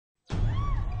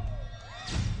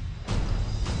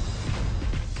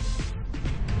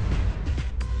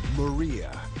Maria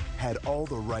had all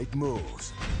the right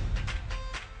moves.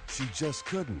 She just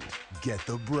couldn't get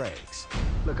the breaks.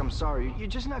 Look, I'm sorry. You're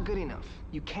just not good enough.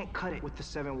 You can't cut it with the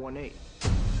 718.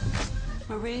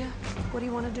 Maria, what do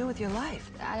you want to do with your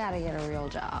life? I gotta get a real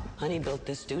job. Honey built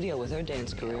this studio with her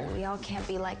dance career. We all can't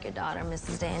be like your daughter,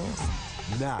 Mrs. Daniels.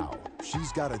 Now,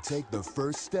 she's got to take the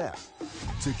first step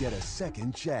to get a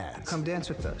second chance. Come dance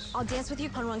with us. I'll dance with you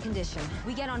on one condition.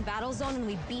 We get on Battle Zone and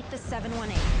we beat the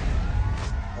 718.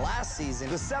 Last season,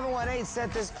 the 718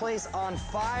 set this place on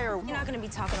fire. You're not gonna be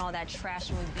talking all that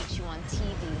trash when we beat you on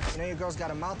TV. You know your girl's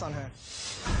got a mouth on her.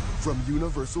 From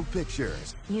Universal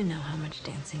Pictures. You know how much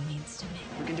dancing means to me.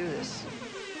 We can do this.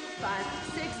 5,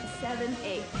 6, 7,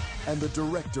 8. And the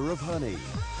director of Honey.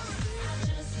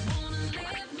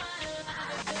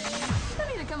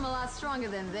 I need to come a lot stronger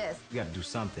than this. You gotta do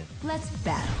something. Let's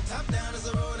battle. Top down is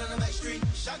a road on the back street.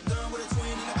 Shotgun with a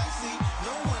twin in the backseat.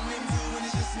 No one named you and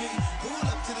it's just me. Pull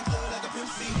up to the club like a Pimp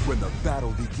C. When the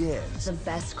battle begins, The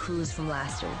best cruise from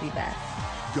last year will be back.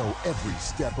 go every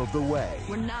step of the way.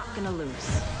 We're not gonna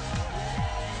lose.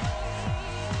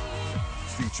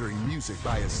 Featuring music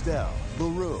by Estelle,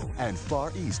 LaRue, and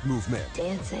Far East Movement.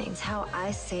 Dancing's how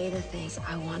I say the things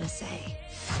I want to say.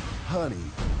 Honey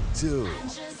 2.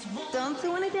 Don't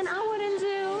do anything I wouldn't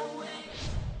do.